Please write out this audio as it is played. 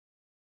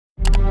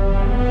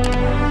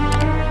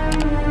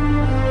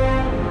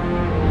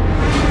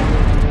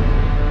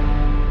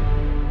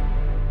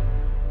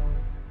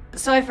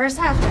So I first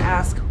have to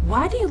ask,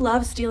 why do you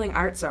love stealing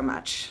art so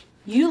much?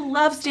 You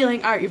love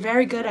stealing art. You're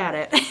very good at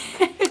it.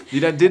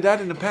 Did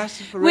that in the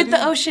past already? With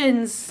the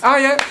oceans. Oh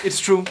yeah,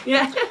 it's true.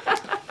 Yeah.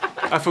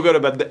 I forgot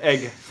about the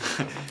egg.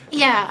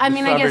 Yeah, I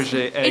mean, I guess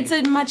Fabergé egg. it's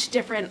a much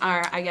different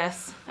art, I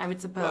guess, I would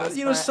suppose. Well,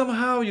 you know,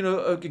 somehow, you know,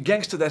 a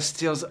gangster that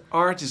steals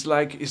art is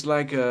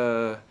like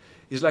an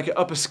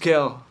upper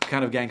scale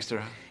kind of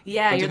gangster.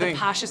 Yeah, Don't you're you the think?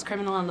 poshest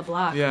criminal on the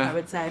block, Yeah. I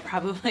would say,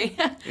 probably.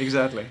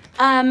 Exactly.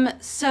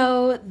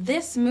 So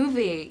this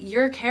movie,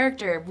 your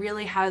character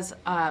really has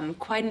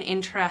quite an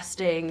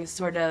interesting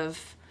sort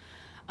of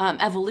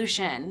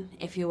evolution,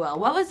 if you will.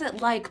 What was it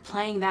like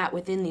playing that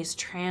within these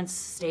trance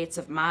states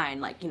of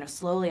mind? Like, you know,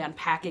 slowly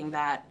unpacking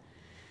that,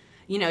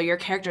 you know, your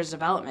character's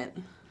development.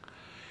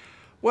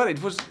 Well,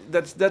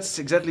 that's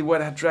exactly what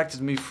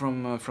attracted me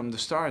from the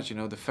start. You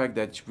know, the fact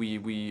that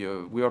we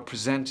are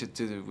presented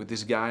with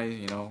this guy.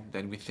 You know,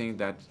 that we think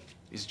that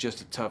is just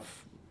a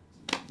tough,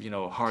 you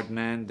know, hard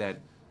man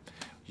that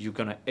you're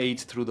gonna aid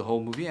through the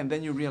whole movie, and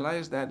then you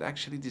realize that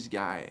actually this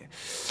guy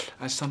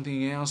has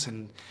something else,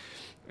 and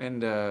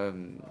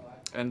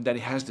that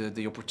he has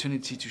the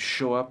opportunity to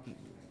show up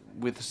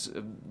with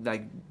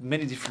like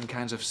many different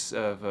kinds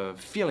of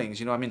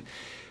feelings. You know, I mean.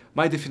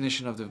 My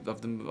definition of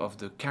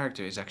the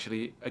character is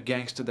actually a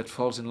gangster that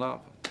falls in love.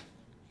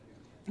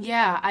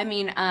 Yeah, I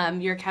mean,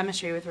 your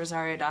chemistry with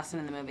Rosario Dawson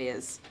in the movie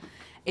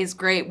is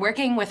great.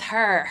 Working with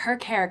her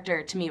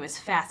character to me was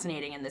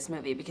fascinating in this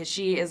movie because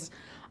she is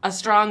a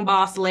strong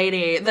boss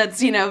lady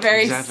that's, you know,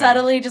 very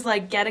subtly just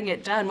like getting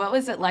it done. What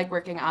was it like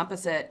working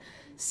opposite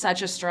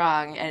such a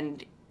strong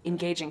and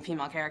engaging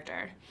female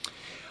character?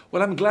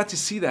 Well, I'm glad to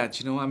see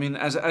that, you know. I mean,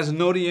 as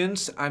an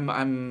audience,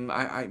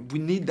 we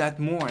need that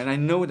more, and I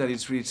know that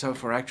it's really tough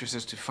for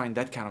actresses to find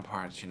that kind of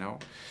part, you know,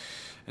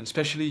 and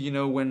especially, you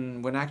know,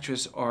 when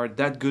actresses are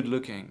that good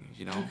looking,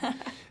 you know,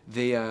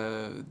 they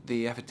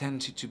have a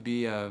tendency to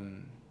be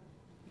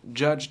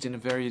judged in a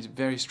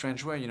very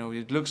strange way. You know,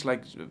 it looks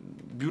like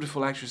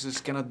beautiful actresses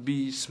cannot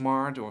be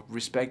smart or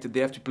respected.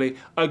 They have to play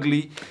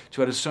ugly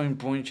to, at a certain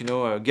point, you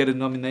know, get a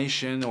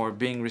nomination or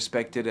being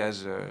respected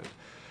as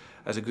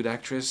a good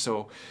actress.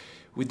 So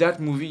with that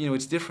movie, you know,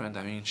 it's different.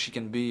 I mean, she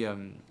can be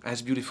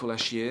as beautiful as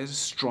she is,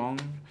 strong,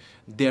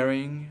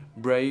 daring,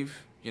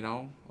 brave, you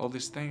know, all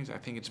these things. I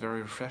think it's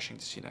very refreshing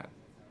to see that.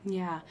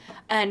 Yeah,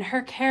 and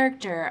her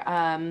character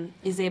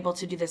is able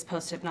to do this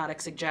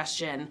post-hypnotic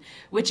suggestion,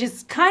 which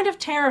is kind of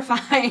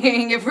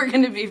terrifying, if we're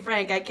going to be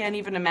frank. I can't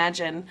even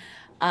imagine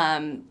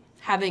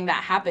having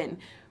that happen.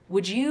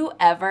 Would you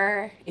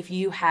ever, if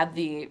you had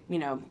the, you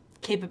know,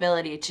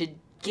 capability to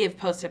give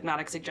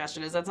post-hypnotic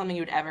suggestion, is that something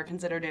you would ever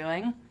consider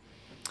doing?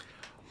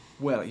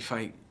 Well, if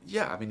I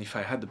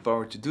had the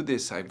power to do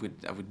this, I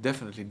would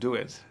definitely do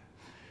it.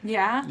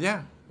 Yeah?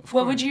 Yeah.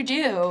 What would you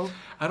do?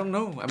 I don't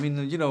know. I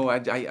mean, you know,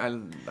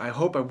 I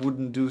hope I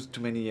wouldn't do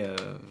too many,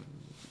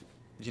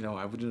 you know,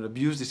 I wouldn't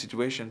abuse the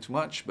situation too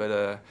much, but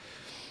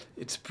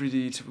it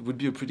would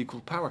be a pretty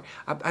cool power.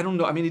 I don't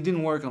know. I mean, it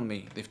didn't work on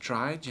me. They've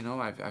tried, you know.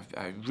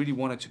 I really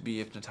wanted to be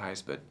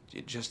hypnotized, but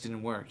it just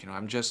didn't work. You know,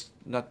 I'm just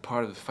not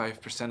part of the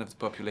 5% of the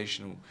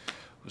population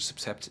who's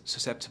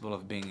susceptible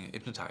of being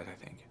hypnotized, I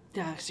think.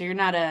 So you're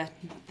not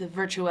the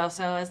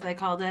virtuoso, as they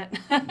called it?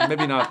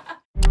 Maybe not.